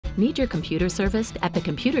Need your computer serviced? At the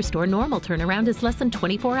Computer Store, normal turnaround is less than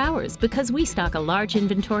 24 hours because we stock a large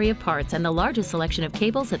inventory of parts and the largest selection of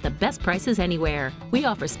cables at the best prices anywhere. We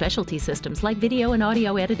offer specialty systems like video and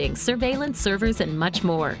audio editing, surveillance, servers, and much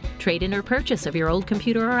more. Trade-in or purchase of your old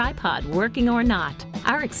computer or iPod, working or not.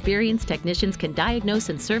 Our experienced technicians can diagnose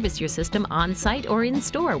and service your system on-site or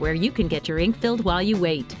in-store where you can get your ink filled while you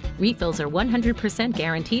wait. Refills are 100%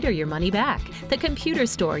 guaranteed or your money back. The Computer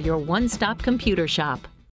Store, your one-stop computer shop.